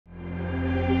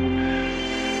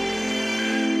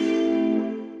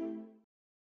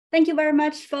Thank you very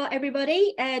much for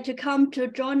everybody to come to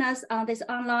join us on this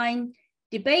online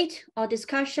debate or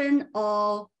discussion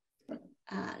or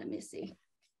let me see,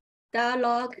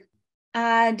 dialogue,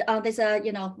 and on this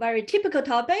very typical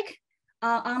topic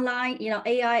online,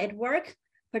 AI at work,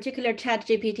 particular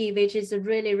ChatGPT, which is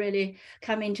really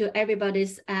coming to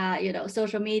everybody's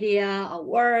social media or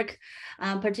work,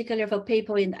 particularly for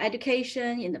people in the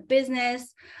education, in the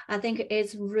business. I think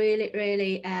it's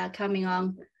really coming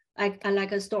on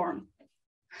like a storm.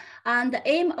 And the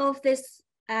aim of this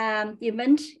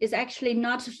event is actually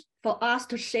not for us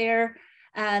to share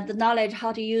the knowledge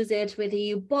how to use it with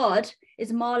you, but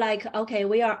it's more like, okay,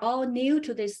 we are all new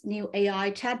to this new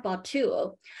AI chatbot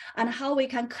tool, and how we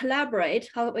can collaborate,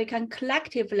 how we can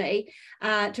collectively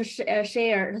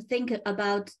share, think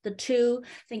about the tool,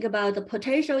 think about the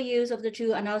potential use of the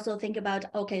tool, and also think about,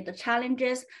 okay, the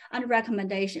challenges and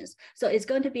recommendations. So it's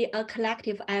going to be a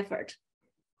collective effort.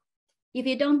 If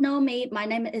you don't know me, my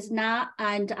name is Na,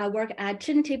 and I work at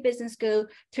Trinity Business School,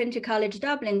 Trinity College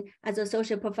Dublin, as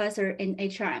associate professor in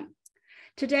HRM.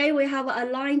 Today, we have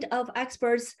a line of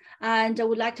experts, and I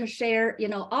would like to share,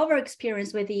 our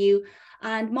experience with you.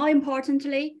 And more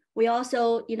importantly, we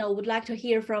also, would like to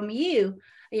hear from you,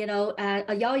 your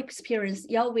experience,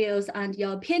 your views, and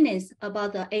your opinions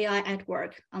about the AI at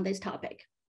work on this topic.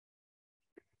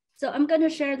 So I'm going to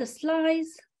share the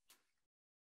slides.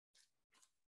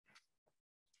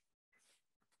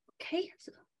 Okay,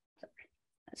 so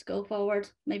let's go forward.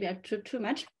 Maybe I took too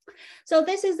much. So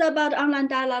this is about online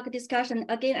dialogue discussion.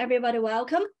 Again, everybody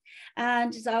welcome.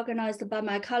 And it's organized by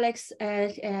my colleagues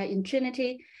in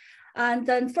Trinity. And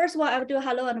then first of all, I will do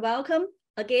hello and welcome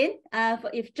again. If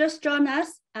you just join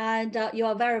us, and you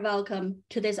are very welcome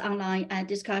to this online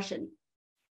discussion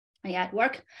at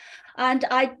work. And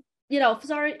I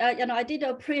did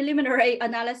a preliminary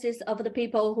analysis of the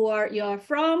people who you're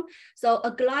from. So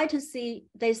I'm glad to see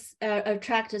this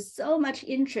attracted so much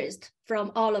interest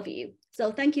from all of you.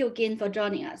 So thank you again for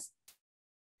joining us.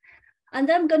 And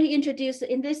then I'm going to introduce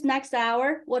in this next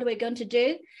hour what we're going to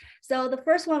do. So the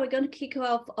first one, we're going to kick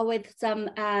off with some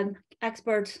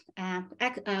expert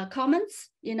comments,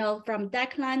 from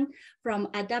Declan, from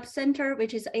Adapt Center,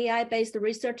 which is AI-based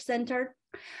research center.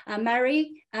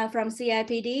 Mary from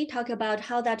CIPD talk about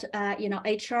how that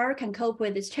HR can cope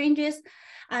with these changes.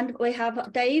 And we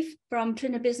have Dave from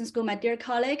Trinity Business School, my dear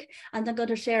colleague, and I'm going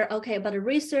to share about the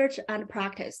research and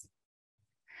practice.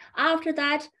 After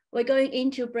that, we're going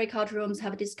into breakout rooms,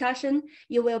 have a discussion.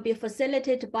 You will be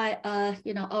facilitated by our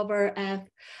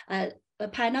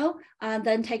panel, and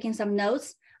then taking some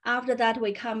notes. After that,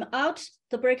 we come out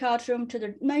the breakout room to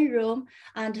the main room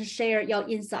and share your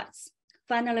insights.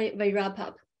 Finally, we wrap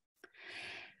up.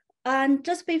 And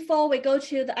just before we go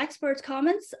to the expert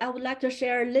comments, I would like to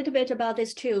share a little bit about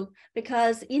this too,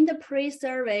 because in the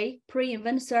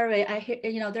pre-event survey, I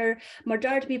hear, there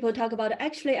majority of people talk about,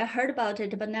 actually, I heard about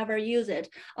it, but never use it.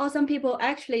 Or some people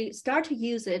actually start to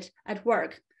use it at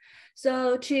work.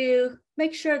 So to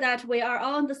make sure that we are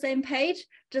all on the same page,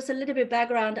 just a little bit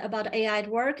background about AI at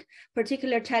work,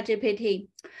 particularly ChatGPT.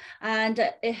 And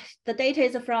the data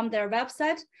is from their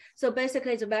website. So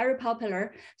basically it's very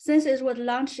popular. Since it was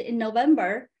launched in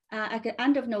November, at the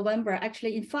end of November,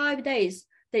 actually in 5 days,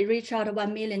 they reached out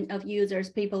 1 million of users,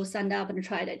 people signed up and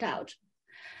tried it out.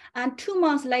 And 2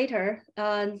 months later,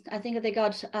 I think they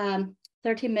got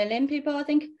 30 million people, I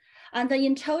think. And then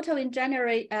in total in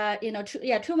January,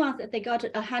 2 months, they got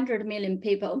 100 million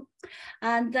people.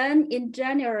 And then in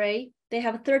January, they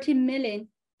have 30 million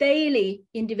daily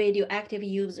individual active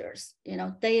users,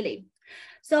 daily.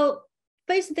 So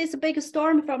facing this big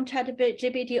storm from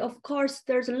ChatGPT, of course,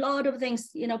 there's a lot of things,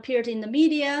 appeared in the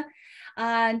media,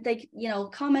 and they,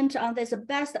 comment on this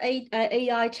best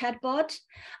AI chatbot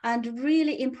and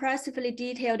really impressively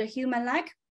detailed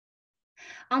human-like.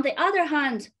 On the other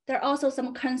hand, there are also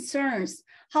some concerns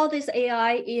how this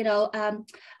AI,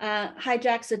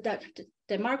 hijacks the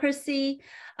democracy,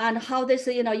 and how this,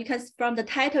 you can, from the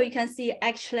title, you can see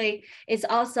actually it's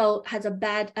also has a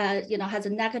bad, has a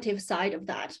negative side of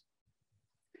that.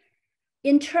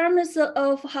 In terms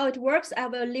of how it works, I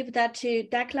will leave that to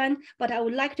Declan, but I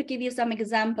would like to give you some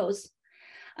examples.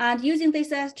 And using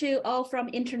this as tool all from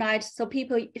internet, so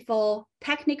people for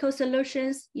technical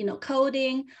solutions,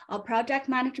 coding or project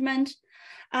management,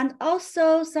 and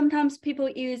also sometimes people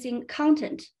using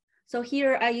content. So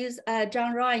here I use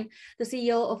John Ryan, the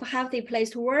CEO of Healthy Place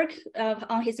to Work,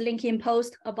 on his LinkedIn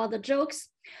post about the jokes.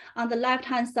 On the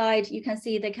left-hand side, you can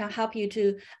see they can help you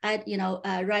to add,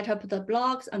 write up the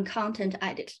blogs and content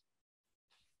edit.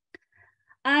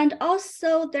 And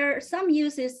also there are some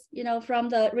uses, from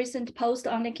the recent post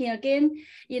on LinkedIn again,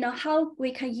 how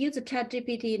we can use the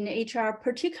ChatGPT in HR,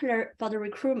 particular for the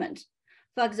recruitment.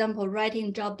 For example,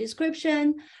 writing job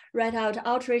description, write out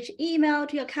outreach email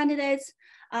to your candidates.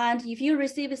 And if you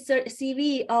receive a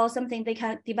CV or something, they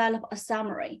can develop a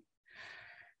summary.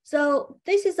 So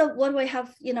this is what we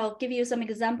have, give you some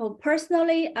example.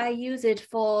 Personally, I use it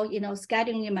for,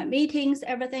 scheduling my meetings,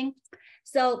 everything.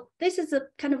 So this is a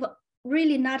kind of a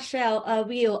really nutshell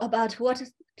view about what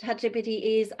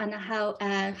ChatGPT is and how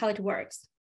it works.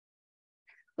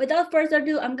 Without further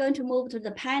ado, I'm going to move to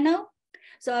the panel.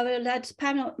 So I will let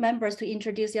panel members to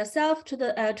introduce yourself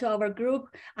to our group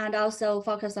and also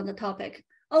focus on the topic.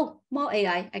 Oh, more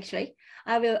AI, actually.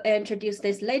 I will introduce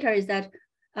this later, is that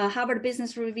Harvard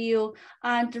Business Review,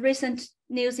 and the recent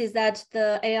news is that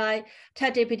the AI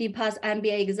ChatGPT passed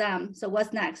MBA exam. So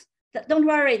what's next? Don't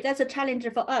worry, that's a challenge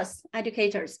for us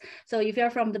educators. So if you're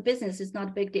from the business, it's not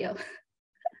a big deal.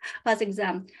 Pass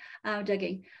exam, I'm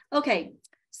joking. Okay,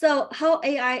 so how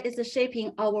AI is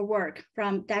shaping our work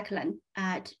from Declan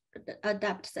at the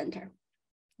Adapt Center.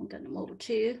 I'm gonna move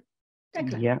to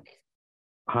Declan. Yeah,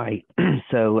 hi.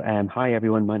 So hi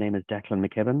everyone, my name is Declan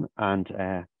McKibben, and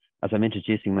as I'm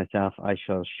introducing myself, I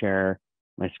shall share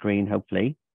my screen,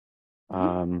 hopefully.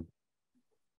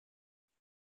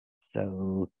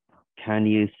 So can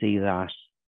you see that?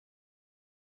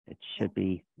 It should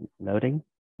be loading,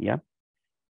 yeah?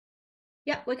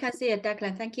 Yeah, we can see it,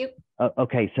 Declan, thank you.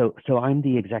 Okay, so I'm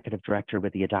the Executive Director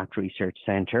with the Adapt Research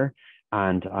Centre,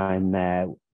 and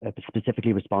I'm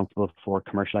specifically responsible for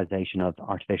commercialization of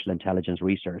artificial intelligence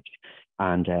research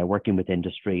and working with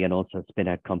industry and also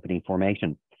spin-out company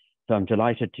formation. So I'm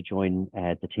delighted to join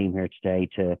the team here today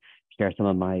to share some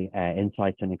of my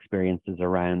insights and experiences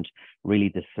around really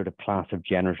this sort of class of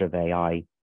generative AI.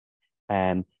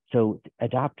 So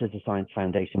ADAPT is a Science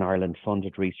Foundation Ireland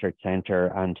funded research centre,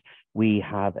 and we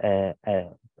have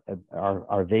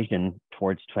our vision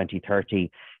towards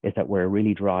 2030 is that we're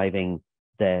really driving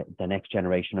the next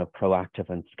generation of proactive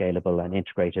and scalable and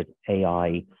integrated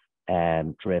AI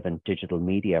driven digital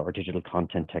media or digital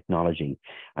content technology.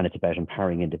 And it's about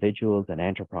empowering individuals and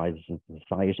enterprises and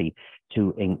society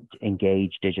to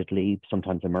engage digitally,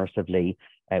 sometimes immersively,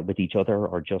 with each other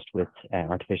or just with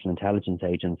artificial intelligence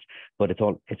agents. But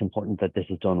it's important that this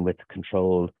is done with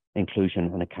control,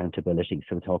 inclusion and accountability.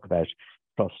 So we talk about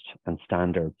trust and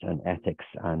standards and ethics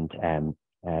and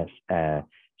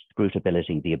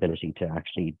scrutability, the ability to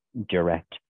actually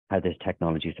direct how this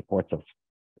technology supports us.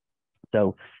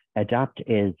 So ADAPT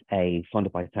is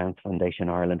funded by Science Foundation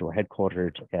Ireland. We're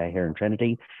headquartered here in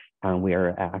Trinity, and we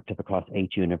are active across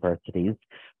 8 universities.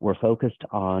 We're focused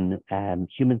on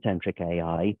human-centric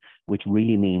AI, which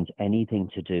really means anything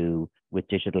to do with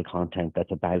digital content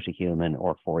that's about a human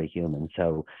or for a human.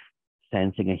 So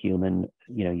sensing a human,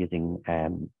 using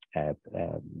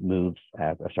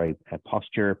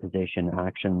posture, position,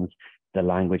 actions, the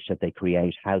language that they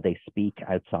create, how they speak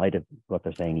outside of what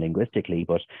they're saying linguistically,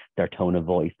 but their tone of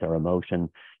voice, their emotion,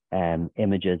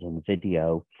 images and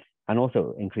video, and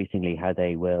also increasingly how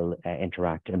they will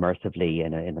interact immersively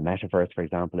in the metaverse, for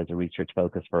example, is a research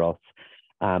focus for us.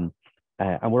 And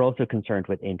we're also concerned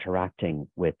with interacting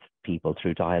with people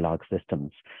through dialogue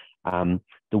systems.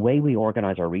 The way we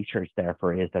organize our research,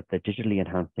 therefore, is that the digitally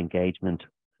enhanced engagement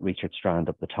research strand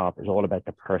up the top is all about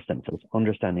the person. So it's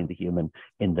understanding the human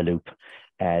in the loop.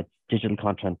 Digital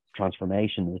content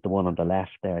transformation is the one on the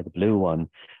left there, the blue one,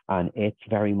 and it's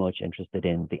very much interested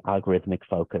in the algorithmic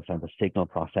focus and the signal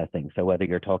processing. So whether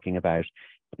you're talking about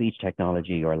speech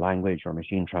technology or language or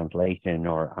machine translation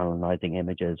or analyzing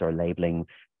images or labeling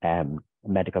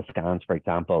medical scans, for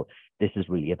example, this is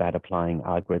really about applying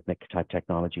algorithmic type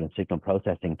technology and signal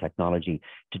processing technology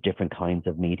to different kinds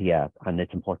of media. And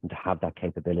it's important to have that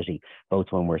capability, both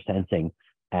when we're sensing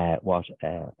what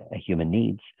a human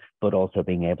needs, but also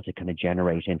being able to kind of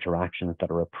generate interactions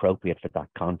that are appropriate for that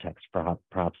context,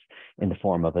 perhaps in the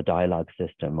form of a dialogue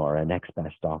system or a next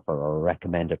best offer or a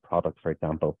recommended product, for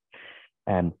example.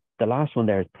 The last one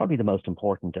there is probably the most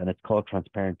important, and it's called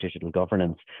transparent digital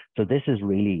governance. So this is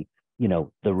really,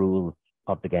 the rules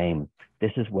of the game.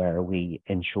 This is where we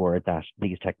ensure that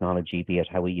these technology, be it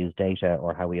how we use data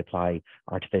or how we apply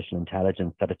artificial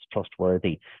intelligence, that it's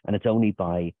trustworthy. And it's only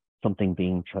by something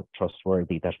being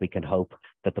trustworthy that we can hope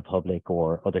that the public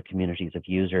or other communities of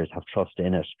users have trust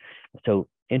in it. So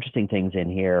interesting things in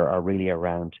here are really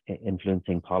around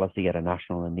influencing policy at a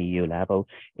national and EU level,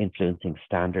 influencing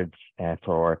standards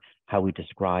for how we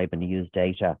describe and use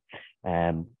data,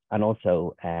 and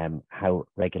also how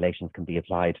regulations can be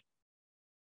applied.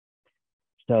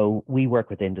 So we work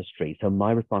with industry. So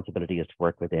my responsibility is to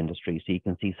work with industry. So you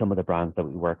can see some of the brands that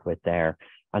we work with there,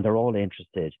 and they're all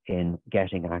interested in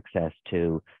getting access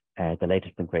to the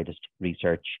latest and greatest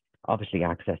research, obviously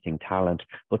accessing talent,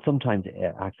 but sometimes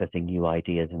accessing new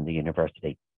ideas in the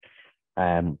university.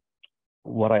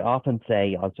 What I often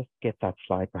say, I'll just get that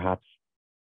slide perhaps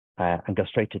and go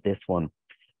straight to this one.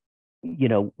 You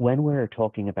know, when we're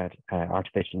talking about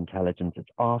artificial intelligence, it's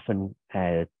often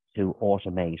to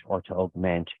automate or to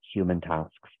augment human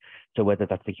tasks. So whether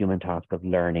that's the human task of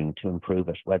learning to improve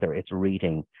it, whether it's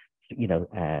reading, you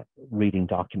know, reading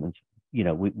documents, you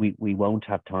know, we won't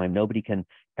have time. Nobody can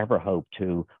ever hope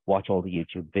to watch all the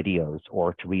YouTube videos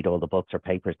or to read all the books or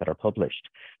papers that are published,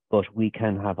 but we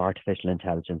can have artificial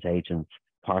intelligence agents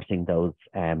parsing those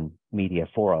media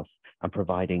for us and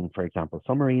providing, for example,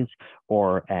 summaries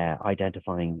or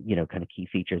identifying, you know, kind of key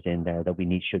features in there that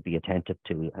we should be attentive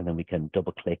to, and then we can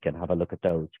double click and have a look at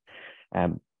those.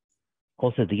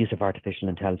 Also, the use of artificial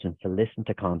intelligence to listen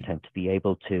to content, to be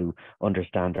able to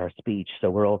understand our speech. So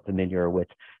we're all familiar with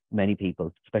many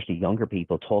people, especially younger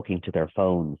people, talking to their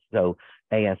phones. So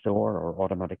ASR, or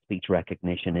automatic speech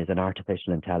recognition, is an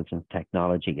artificial intelligence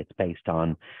technology. It's based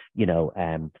on, you know,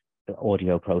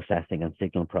 audio processing and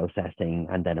signal processing,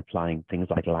 and then applying things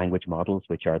like language models,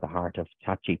 which are the heart of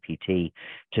ChatGPT,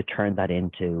 to turn that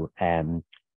into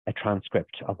a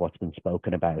transcript of what's been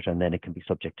spoken about, and then it can be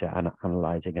subject to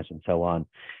analyzing it and so on.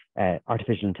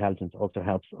 Artificial intelligence also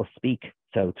helps us speak,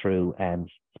 so through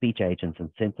speech agents and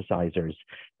synthesizers,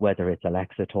 whether it's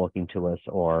Alexa talking to us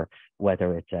or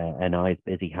whether it's an eyes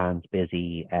busy, hands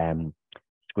busy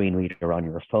screen reader on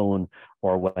your phone,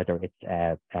 or whether it's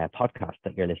a podcast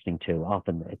that you're listening to.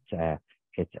 Often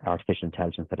it's artificial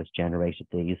intelligence that has generated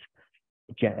these.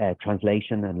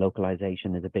 Translation and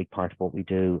localization is a big part of what we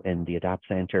do in the Adapt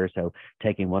Centre. So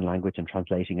taking one language and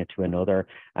translating it to another.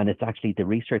 And it's actually the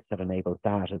research that enables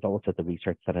that is also the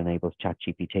research that enables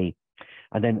ChatGPT.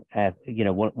 And then, you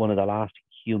know, one of the last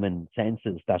human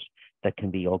senses that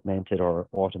can be augmented or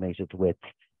automated with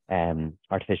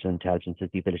artificial intelligence is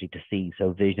the ability to see,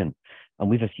 so vision. And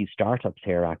we have a few startups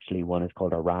here, actually. One is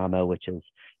called Arama, which is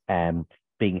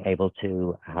being able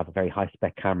to have a very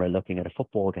high-spec camera looking at a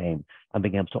football game and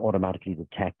being able to automatically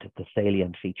detect the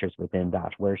salient features within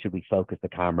that. Where should we focus the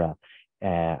camera?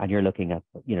 And you're looking at,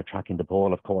 you know, tracking the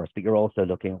ball, of course, but you're also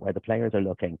looking at where the players are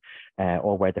looking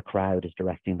or where the crowd is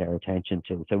directing their attention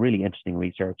to. So really interesting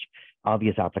research.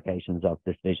 Obvious applications of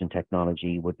this vision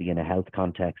technology would be in a health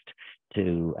context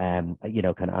to, you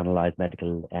know, kind of analyze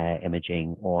medical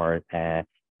imaging or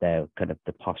the kind of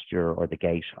the posture or the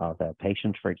gait of a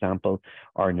patient, for example,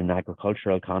 or in an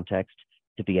agricultural context,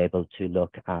 to be able to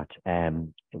look at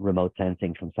remote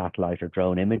sensing from satellite or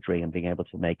drone imagery and being able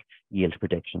to make yield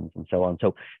predictions and so on.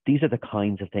 So these are the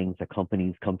kinds of things that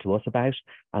companies come to us about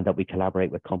and that we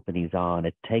collaborate with companies on.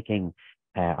 It's taking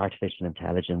artificial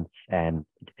intelligence and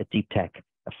deep tech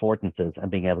affordances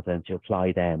and being able to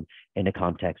apply them in a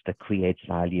context that creates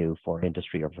value for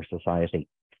industry or for society.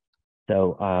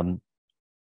 So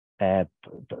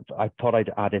I thought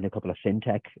I'd add in a couple of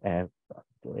fintech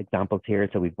examples here.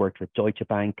 So we've worked with Deutsche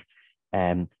Bank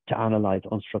to analyze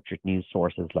unstructured news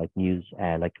sources like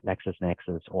like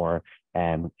LexisNexis or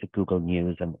Google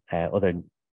News and other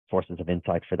sources of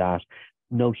insight for that.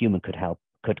 No human could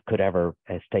ever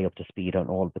stay up to speed on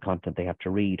all of the content they have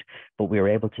to read, but we were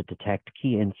able to detect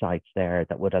key insights there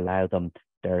that would allow them,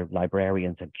 their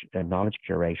librarians and knowledge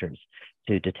curators,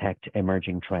 to detect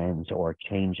emerging trends or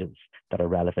changes that are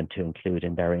relevant to include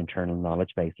in their internal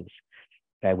knowledge bases.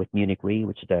 With Munich Re,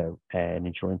 which is an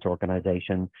insurance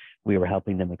organization, we were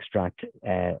helping them extract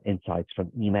insights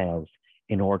from emails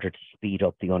in order to speed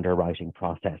up the underwriting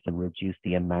process and reduce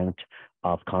the amount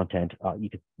of content. You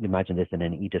could imagine this in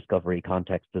an e-discovery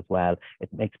context as well.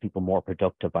 It makes people more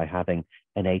productive by having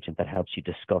an agent that helps you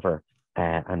discover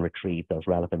and retrieve those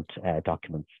relevant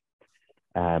documents.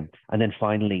 And then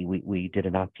finally, we did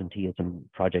an absenteeism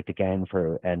project again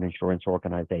for an insurance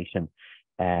organization,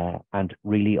 and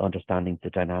really understanding the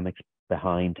dynamics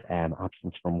behind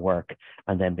absence from work,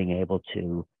 and then being able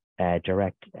to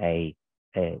direct an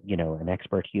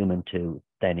expert human to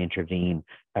then intervene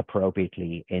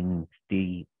appropriately in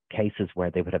the cases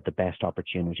where they would have the best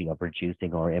opportunity of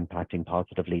reducing or impacting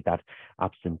positively that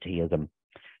absenteeism.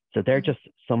 So they're just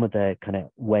some of the kind of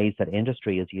ways that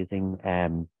industry is using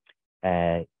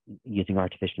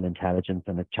artificial intelligence,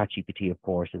 and the ChatGPT, of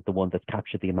course, is the one that's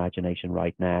captured the imagination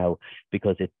right now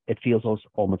because it feels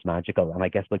almost magical. And I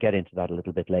guess we'll get into that a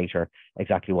little bit later,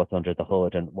 exactly what's under the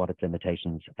hood and what its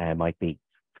limitations might be.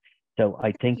 So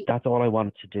I think that's all I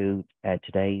wanted to do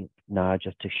today, Naa,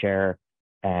 just to share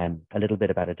a little bit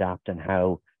about Adapt and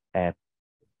how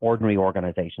ordinary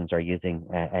organizations are using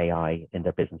AI in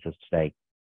their businesses today.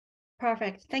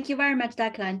 Perfect. Thank you very much,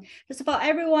 Declan. Just for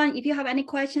everyone, if you have any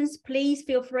questions, please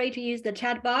feel free to use the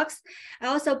chat box. I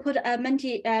also put a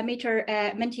Mentimeter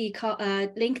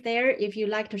link there. If you'd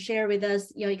like to share with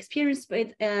us your experience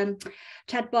with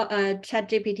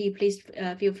ChatGPT, please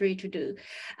feel free to do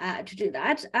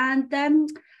that. And then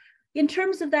in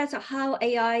terms of that, how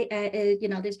AI,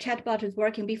 this chatbot is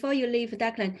working, before you leave,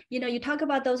 Declan, you talk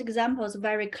about those examples,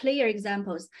 very clear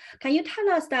examples. Can you tell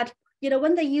us that,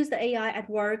 when they use the AI at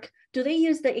work, do they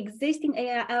use the existing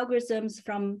AI algorithms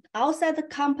from outside the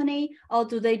company, or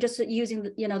do they just using,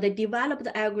 they develop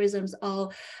the algorithms or,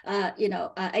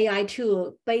 AI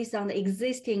tool based on the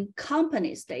existing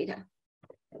company's data?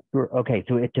 Okay,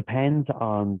 so it depends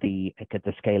on the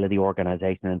scale of the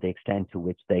organization and the extent to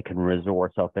which they can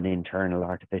resource up an internal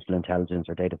artificial intelligence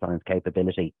or data science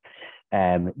capability.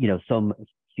 Some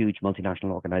huge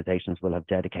multinational organizations will have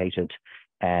dedicated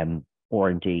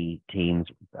R&D teams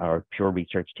or pure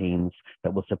research teams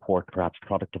that will support perhaps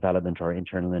product development or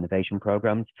internal innovation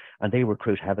programs, and they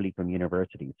recruit heavily from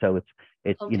universities. So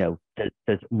it's okay.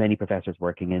 There's many professors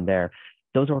working in there.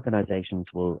 Those organizations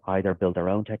will either build their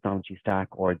own technology stack,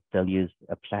 or they'll use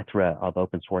a plethora of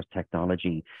open source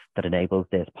technology that enables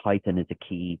this. Python is a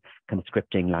key kind of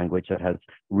scripting language that has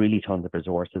really tons of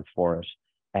resources for it.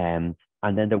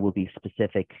 And then there will be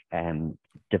specific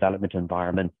development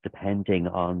environments depending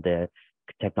on the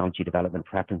technology development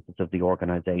preferences of the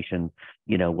organization,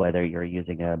 whether you're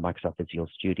using a Microsoft Visual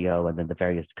Studio and then the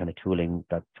various kind of tooling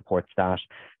that supports that.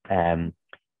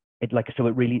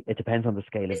 It depends on the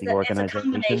scale of the organization. It's a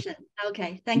combination.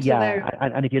 Okay, thank you very much.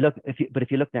 And if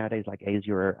you look nowadays, like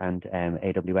Azure and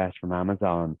AWS from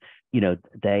Amazon,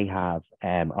 they have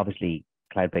obviously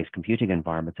cloud-based computing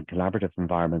environments and collaborative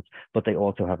environments, but they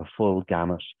also have a full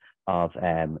gamut of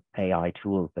AI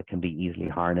tools that can be easily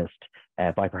harnessed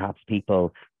by perhaps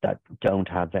people that don't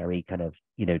have very kind of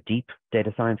deep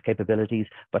data science capabilities,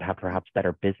 but have perhaps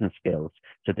better business skills.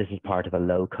 So this is part of a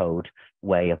low-code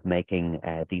way of making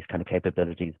these kind of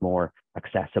capabilities more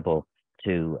accessible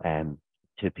to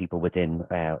people within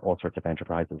all sorts of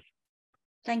enterprises.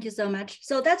 Thank you so much.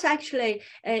 So that's actually,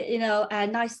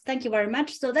 nice. Thank you very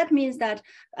much. So that means that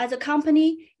as a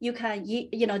company, you can,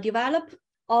 develop,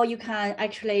 or you can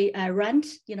actually rent,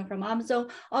 from Amazon,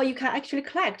 or you can actually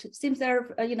collect. It seems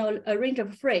there are, a range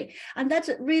of free. And that's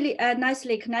really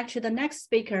nicely connected to the next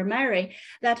speaker, Mary,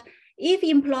 that if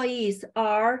employees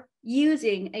are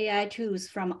using AI tools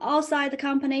from outside the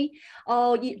company,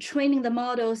 or training the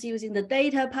models using the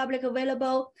data public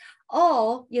available,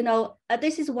 or,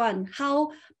 this is one,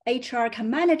 how HR can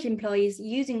manage employees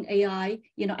using AI,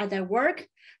 at their work.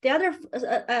 The other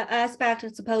aspect, I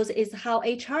suppose, is how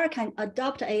HR can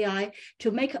adopt AI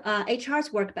to make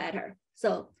HR's work better.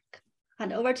 So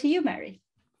hand over to you, Mary.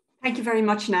 Thank you very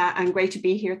much, Na, and great to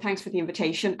be here. Thanks for the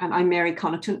invitation. And I'm Mary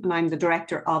Connaughton, and I'm the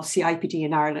director of CIPD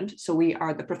in Ireland. So we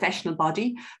are the professional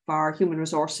body for human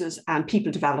resources and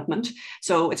people development.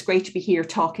 So it's great to be here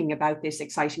talking about this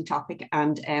exciting topic.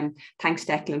 And thanks,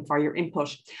 Declan, for your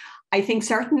input. I think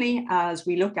certainly as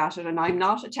we look at it, and I'm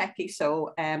not a techie,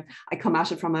 so I come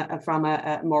at it from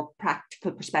a more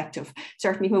practical perspective.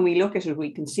 Certainly when we look at it,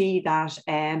 we can see that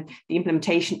the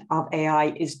implementation of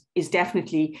AI is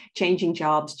definitely changing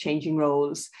jobs, changing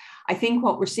roles. I think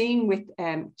what we're seeing with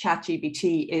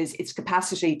ChatGPT is its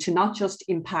capacity to not just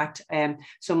impact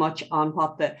so much on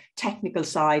what the technical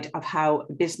side of how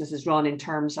a business is run in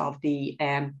terms of the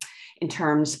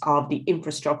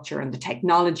infrastructure and the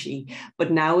technology,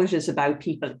 but now it is about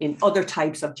people in other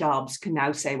types of jobs can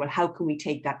now say, well, how can we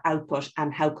take that output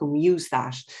and how can we use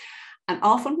that? And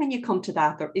often when you come to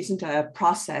that, there isn't a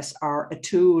process or a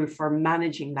tool for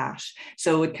managing that.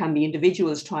 So it can be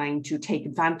individuals trying to take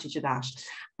advantage of that.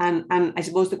 And I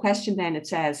suppose the question then it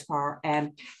says for,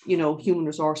 human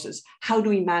resources, how do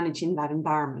we manage in that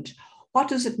environment? What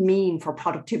does it mean for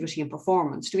productivity and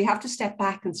performance? Do we have to step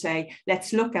back and say,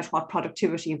 let's look at what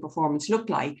productivity and performance look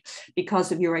like?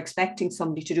 Because if you're expecting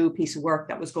somebody to do a piece of work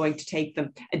that was going to take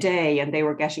them a day and they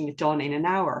were getting it done in an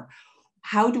hour,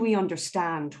 how do we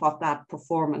understand what that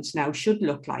performance now should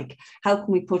look like? How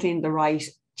can we put in the right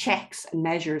checks and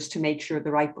measures to make sure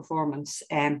the right performance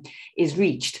is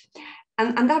reached?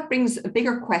 And that brings a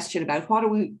bigger question about what are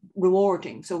we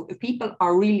rewarding? So if people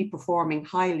are really performing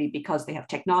highly because they have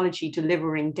technology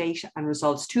delivering data and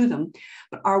results to them,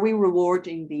 but are we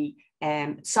rewarding the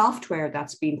software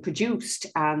that's been produced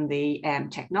and the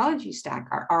technology stack?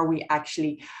 Or are we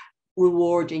actually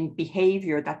rewarding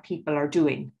behavior that people are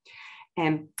doing?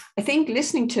 I think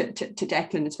listening to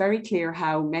Declan, it's very clear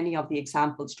how many of the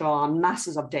examples draw on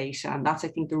masses of data. And that's, I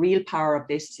think, the real power of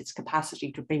this is its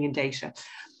capacity to bring in data.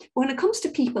 When it comes to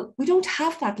people, we don't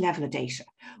have that level of data.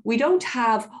 We don't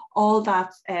have all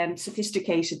that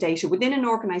sophisticated data within an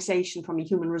organization from a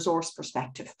human resource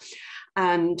perspective.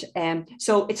 And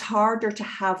so it's harder to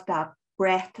have that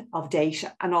breadth of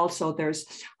data. And also there's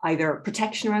either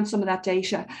protection around some of that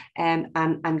data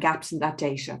and gaps in that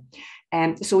data.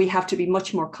 So we have to be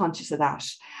much more conscious of that.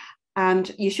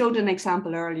 And you showed an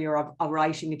example earlier of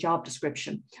writing a job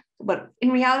description. But in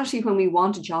reality, when we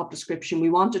want a job description, we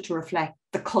want it to reflect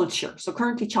the culture. So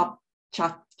currently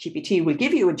ChatGPT will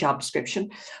give you a job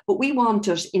description, but we want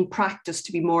it in practice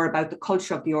to be more about the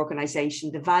culture of the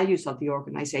organization, the values of the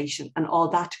organization, and all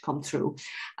that to come through.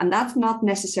 And that's not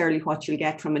necessarily what you'll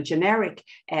get from a generic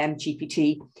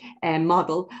GPT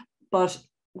model, but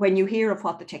when you hear of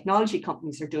what the technology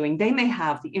companies are doing, they may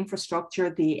have the infrastructure,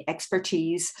 the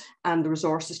expertise, and the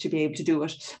resources to be able to do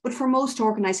it. But for most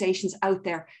organizations out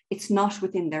there, it's not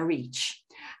within their reach.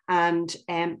 And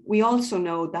we also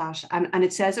know that, and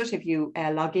it says it if you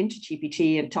log into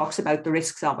GPT and talks about the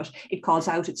risks of it, it calls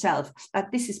out itself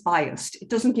that this is biased. It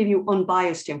doesn't give you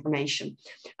unbiased information.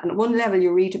 And at one level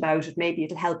you read about it, maybe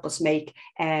it'll help us make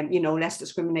less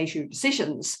discriminatory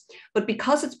decisions. But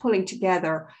because it's pulling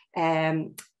together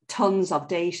tons of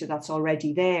data that's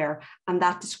already there, and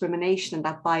that discrimination and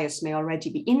that bias may already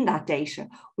be in that data,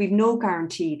 we've no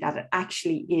guarantee that it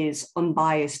actually is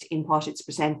unbiased in what it's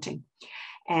presenting.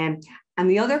 And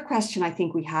the other question I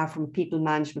think we have from people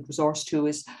management resource too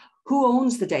is, who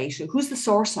owns the data? Who's the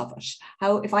source of it?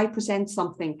 How, if I present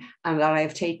something and that I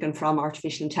have taken from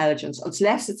artificial intelligence,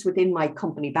 unless it's within my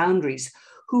company boundaries,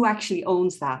 who actually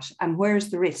owns that and where's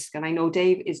the risk? And I know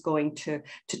Dave is going to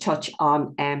touch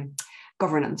on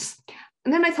governance.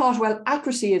 And then I thought, well,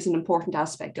 accuracy is an important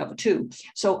aspect of it too.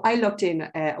 So I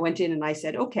went in and I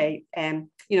said, okay,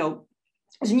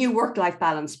 there's a new work-life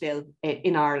balance bill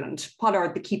in Ireland. What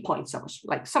are the key points of it?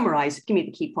 Like, summarize it, give me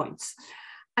the key points.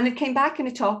 And it came back and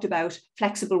it talked about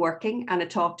flexible working, and it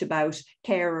talked about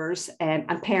carers and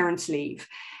parents' leave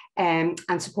and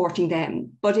supporting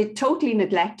them. But it totally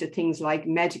neglected things like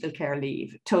medical care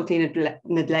leave, totally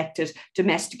neglected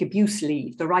domestic abuse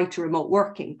leave, the right to remote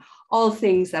working, all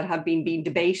things that have been being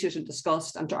debated and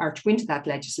discussed and are to go into that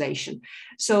legislation.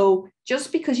 So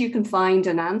just because you can find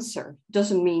an answer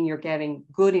doesn't mean you're getting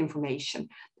good information.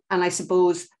 And I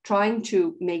suppose trying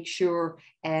to make sure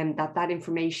that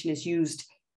information is used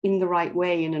in the right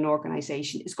way in an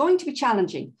organization is going to be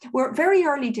challenging. We're very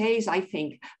early days, I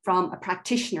think, from a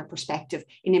practitioner perspective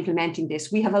in implementing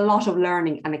this. We have a lot of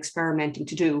learning and experimenting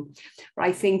to do. But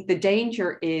I think the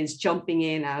danger is jumping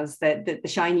in as the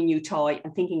shiny new toy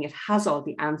and thinking it has all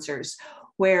the answers,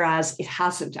 whereas it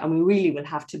hasn't. And we really will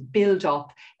have to build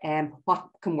up what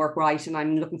can work right. And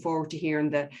I'm looking forward to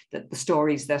hearing the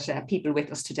stories that people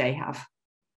with us today have.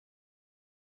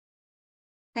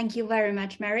 Thank you very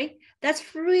much, Mary.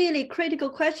 That's really critical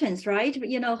questions, right?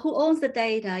 Who owns the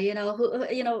data?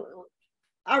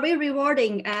 Are we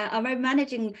rewarding? Are we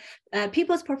managing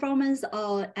people's performance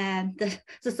or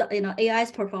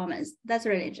AI's performance? That's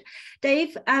really interesting.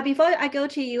 Dave, before I go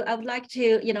to you, I would like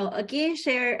to again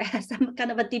share some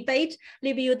kind of a debate,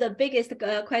 leave you the biggest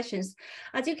questions.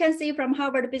 As you can see from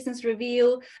Harvard Business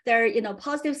Review, there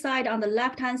positive side on the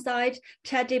left-hand side,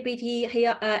 ChatGPT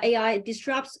AI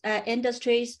disrupts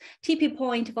industries. TP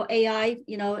point for AI,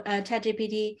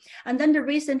 ChatGPT, and then the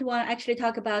recent one actually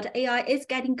talk about AI is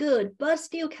getting good, but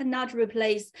still cannot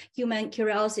replace human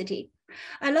curiosity.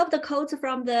 I love the quotes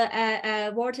from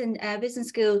the Wharton Business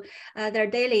School, their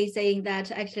daily, saying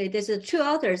that actually this is two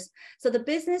authors. So the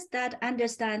business that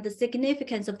understand the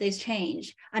significance of this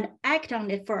change and act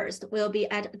on it first will be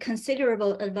at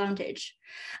considerable advantage.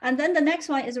 And then the next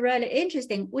one is really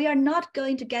interesting. We are not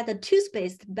going to get the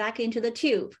toothpaste back into the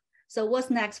tube. So what's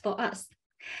next for us?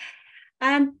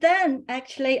 And then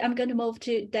actually, I'm going to move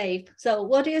to Dave. So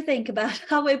what do you think about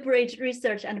how we bridge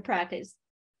research and practice?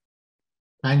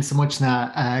 Thanks so much,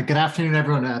 Na. Good afternoon,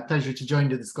 everyone. Pleasure to join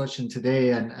the discussion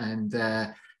today, and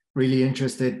really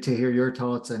interested to hear your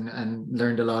thoughts, and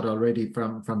learned a lot already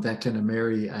from Declan and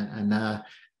Mary and Na.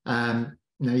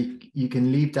 Now you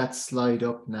can leave that slide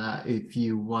up, Na, if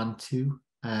you want to.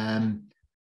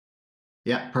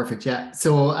 Yeah, perfect. Yeah.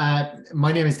 So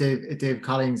my name is Dave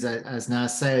Collings, as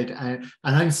Nas said, and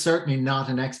I'm certainly not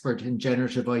an expert in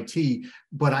generative IT,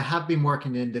 but I have been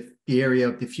working in the area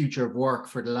of the future of work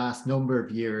for the last number of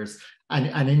years.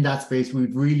 And in that space,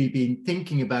 we've really been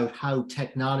thinking about how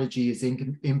technology is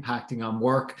impacting on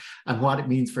work and what it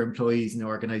means for employees and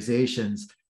organizations.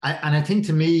 And I think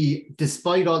to me,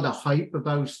 despite all the hype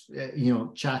about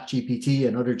ChatGPT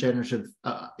and other generative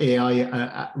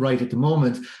AI right at the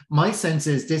moment, my sense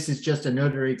is this is just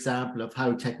another example of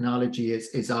how technology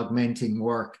is augmenting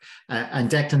work. And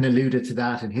Declan alluded to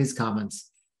that in his comments.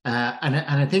 And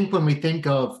I think when we think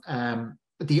of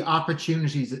the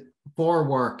opportunities for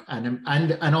work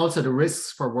and also the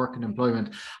risks for work and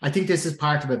employment, I think this is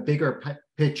part of a bigger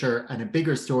picture and a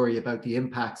bigger story about the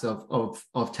impacts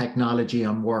of technology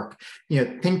on work.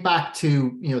 Think back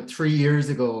to 3 years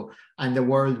ago and the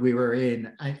world we were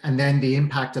in, and then the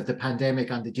impact of the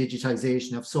pandemic on the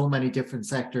digitization of so many different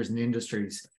sectors and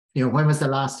industries. When was the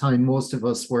last time most of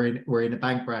us were in a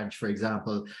bank branch, for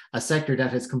example, a sector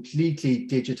that has completely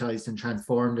digitized and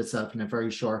transformed itself in a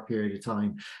very short period of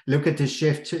time? Look at the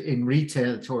shift in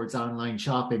retail towards online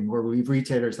shopping, where we've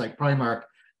retailers like Primark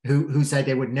who said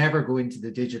they would never go into the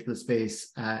digital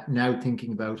space, now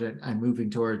thinking about it and moving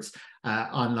towards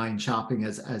online shopping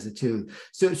as a tool.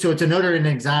 So it's an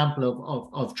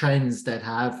example of trends that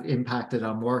have impacted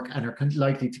on work and are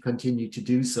likely to continue to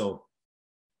do so.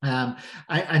 And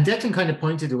Declan kind of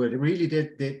pointed to it. Really,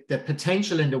 the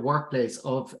potential in the workplace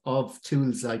of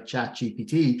tools like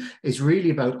ChatGPT is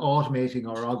really about automating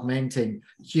or augmenting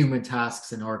human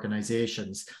tasks in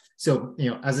organizations. So,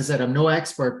 as I said, I'm no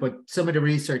expert, but some of the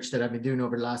research that I've been doing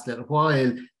over the last little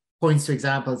while points to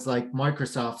examples like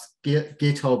Microsoft's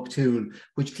GitHub tool,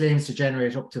 which claims to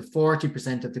generate up to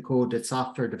 40% of the code that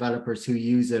software developers who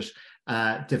use it,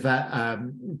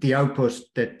 the output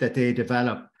that they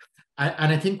develop.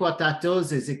 And I think what that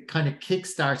does is it kind of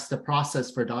kickstarts the process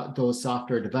for those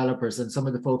software developers, and some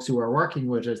of the folks who are working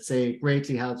with it say it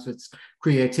greatly helps with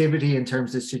creativity in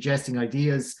terms of suggesting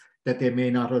ideas that they may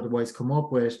not otherwise come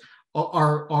up with,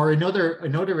 or in other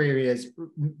areas,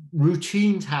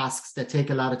 routine tasks that take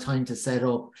a lot of time to set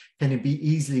up can be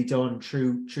easily done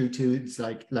through tools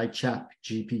like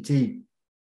ChatGPT.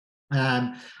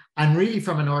 And really,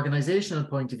 from an organizational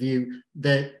point of view,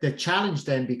 the challenge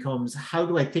then becomes, how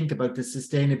do I think about the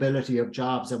sustainability of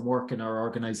jobs and work in our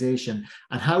organization?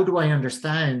 And how do I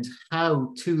understand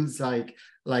how tools like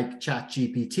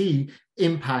ChatGPT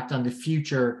impact on the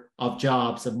future of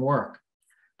jobs and work?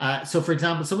 So, for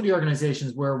example, some of the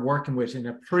organizations we're working with in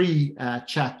a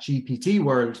pre-ChatGPT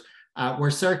world, we're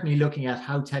certainly looking at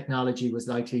how technology was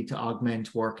likely to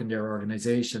augment work in their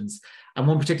organizations. And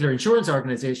one particular insurance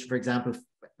organization, for example,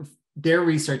 their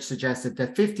research suggested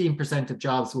that 15% of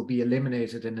jobs will be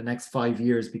eliminated in the next 5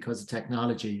 years because of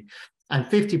technology, and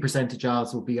 50% of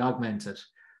jobs will be augmented.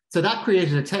 So that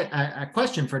created a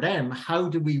question for them: how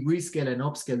do we reskill and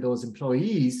upskill those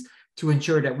employees to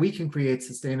ensure that we can create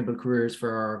sustainable careers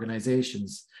for our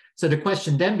organizations? So the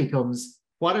question then becomes,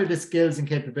 what are the skills and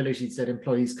capabilities that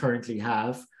employees currently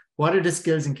have? What are the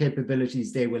skills and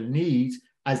capabilities they will need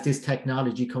as this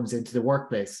technology comes into the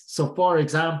workplace? So, for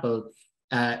example,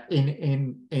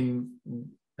 in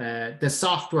the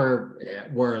software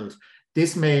world,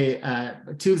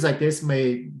 tools like this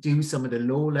may do some of the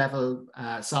low-level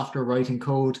software writing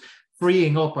code,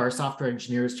 freeing up our software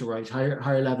engineers to write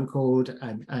higher level code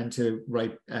and to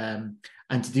write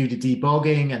and to do the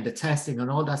debugging and the testing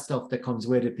and all that stuff that comes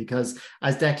with it. Because,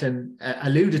 as Declan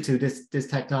alluded to, this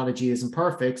technology isn't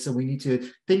perfect, so we need to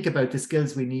think about the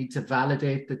skills we need to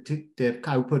validate the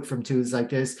output from tools like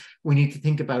this. We need to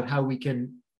think about how we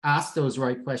can ask those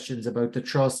right questions about the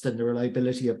trust and the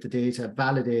reliability of the data,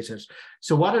 validate it.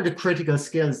 So what are the critical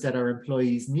skills that our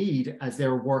employees need as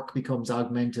their work becomes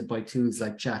augmented by tools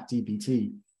like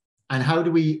ChatGPT? And how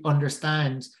do we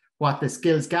understand what the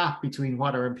skills gap between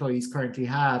what our employees currently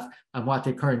have and what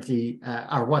they currently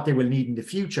or what they will need in the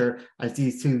future as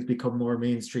these tools become more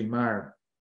mainstream are?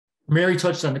 Mary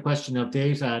touched on the question of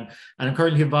data, and I'm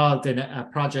currently involved in a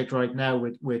project right now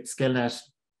with SkillNet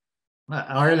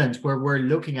Ireland, where we're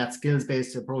looking at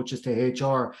skills-based approaches to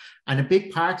HR. And a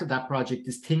big part of that project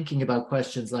is thinking about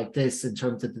questions like this in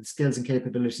terms of the skills and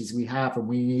capabilities we have and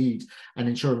we need, and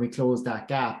ensuring we close that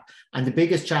gap. And the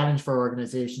biggest challenge for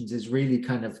organizations is really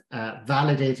kind of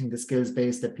validating the skills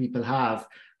base that people have.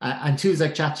 And tools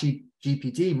like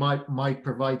ChatGPT might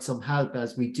provide some help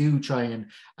as we do try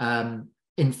and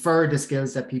infer the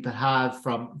skills that people have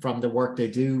from the work they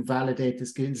do, validate the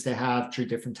skills they have through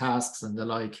different tasks and the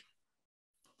like.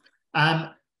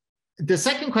 The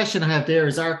second question I have there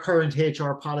is, are current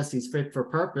HR policies fit for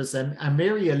purpose? And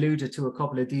Mary alluded to a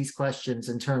couple of these questions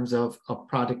in terms of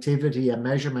productivity and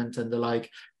measurement and the like.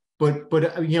 But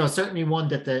you know, certainly one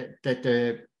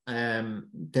that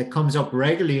comes up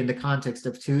regularly in the context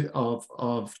of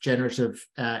generative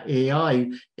AI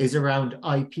is around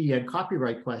IP and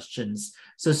copyright questions.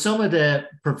 So some of the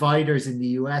providers in the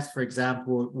US, for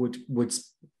example, would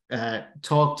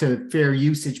talk to fair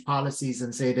usage policies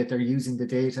and say that they're using the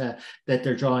data that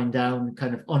they're drawing down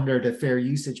kind of under the fair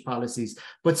usage policies.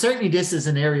 But certainly this is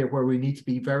an area where we need to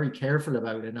be very careful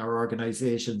about in our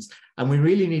organizations. And we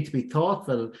really need to be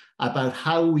thoughtful about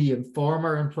how we inform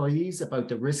our employees about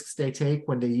the risks they take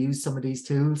when they use some of these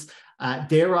tools,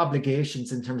 their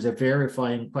obligations in terms of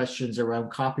verifying questions around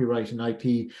copyright and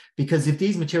IP, because if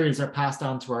these materials are passed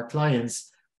on to our clients,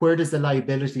 where does the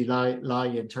liability lie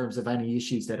in terms of any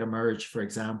issues that emerge, for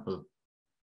example?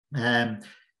 Declan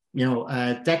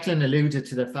alluded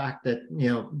to the fact that,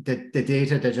 the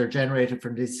data that are generated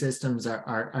from these systems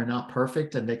are not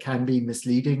perfect, and they can be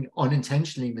misleading,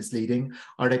 unintentionally misleading,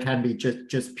 or they can be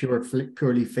just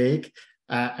purely fake.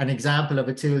 An example of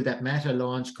a tool that Meta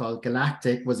launched called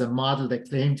Galactic was a model that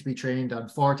claimed to be trained on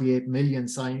 48 million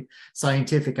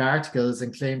scientific articles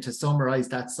and claimed to summarize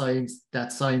that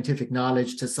scientific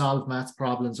knowledge to solve maths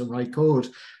problems and write code.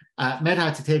 Meta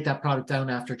had to take that product down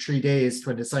after 3 days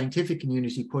when the scientific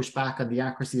community pushed back on the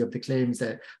accuracy of the claims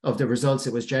of the results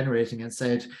it was generating, and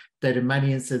said that in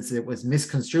many instances it was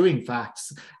misconstruing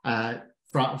facts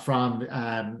from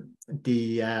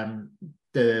the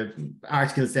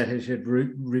articles that it had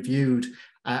reviewed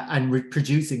and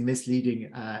producing misleading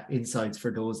insights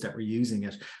for those that were using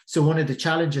it. So one of the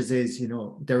challenges is,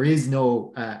 there is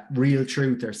no real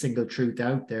truth or single truth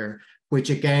out there, which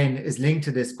again is linked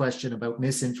to this question about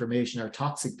misinformation or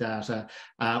toxic data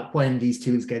when these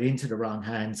tools get into the wrong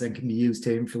hands and can be used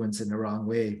to influence in the wrong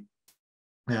way.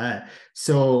 I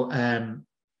saw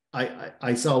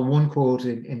one quote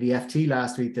in the FT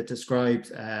last week that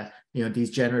described these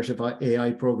generative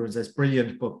AI programs as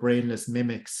brilliant but brainless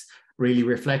mimics, really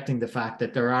reflecting the fact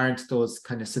that there aren't those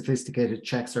kind of sophisticated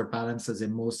checks or balances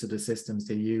in most of the systems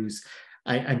they use.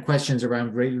 And questions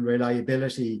around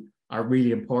reliability are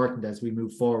really important as we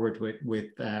move forward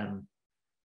with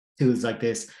tools like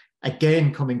this.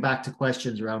 Again, coming back to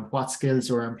questions around what skills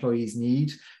do our employees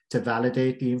need to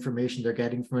validate the information they're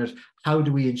getting from it? How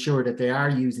do we ensure that they are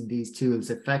using these tools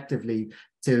effectively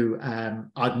to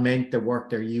augment the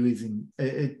work they're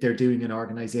doing in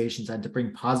organizations and to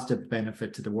bring positive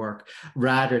benefit to the work,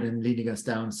 rather than leading us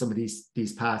down some of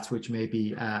these paths which may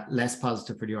be less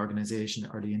positive for the organization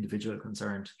or the individual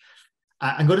concerned.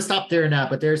 I'm going to stop there now,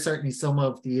 but there are certainly some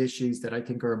of the issues that I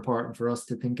think are important for us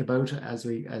to think about as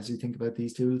we think about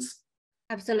these tools.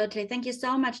 Absolutely. Thank you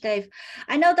so much, Dave.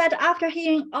 I know that after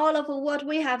hearing all of what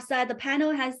we have said, the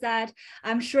panel has said,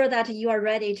 I'm sure that you are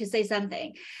ready to say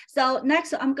something. So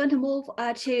next, I'm going to move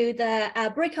to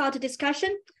the breakout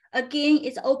discussion. Again,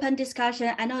 it's open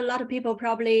discussion. I know a lot of people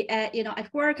probably, at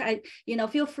work,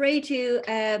 feel free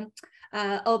to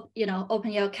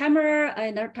open your camera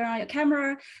and turn on your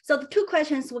camera. So the two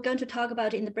questions we're going to talk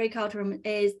about in the breakout room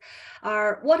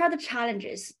are what are the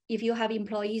challenges if you have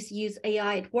employees use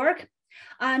AI at work?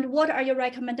 And what are your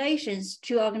recommendations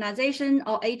to organization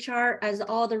or HR as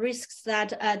all the risks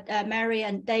that Mary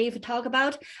and Dave talk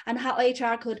about, and how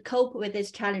HR could cope with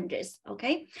these challenges?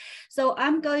 Okay, so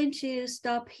I'm going to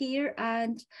stop here,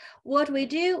 and what we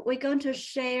do, we're going to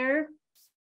share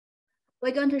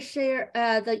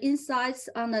the insights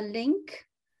on the link,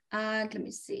 and let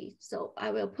me see. So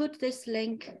I will put this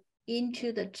link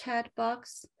into the chat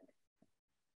box.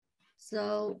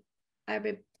 So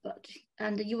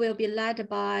and you will be led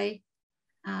by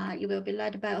a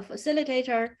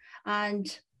facilitator.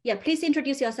 And yeah, please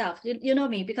introduce yourself. You know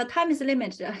me, because time is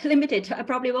limited. I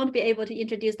probably won't be able to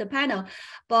introduce the panel,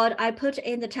 but I put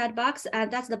in the chat box, and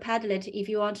that's the Padlet if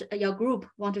you want, your group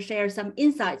want to share some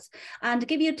insights, and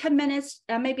give you 10 minutes,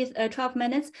 maybe 12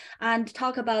 minutes, and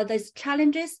talk about these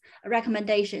challenges,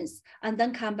 recommendations, and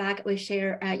then come back, we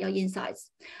share your insights.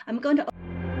 I'm going to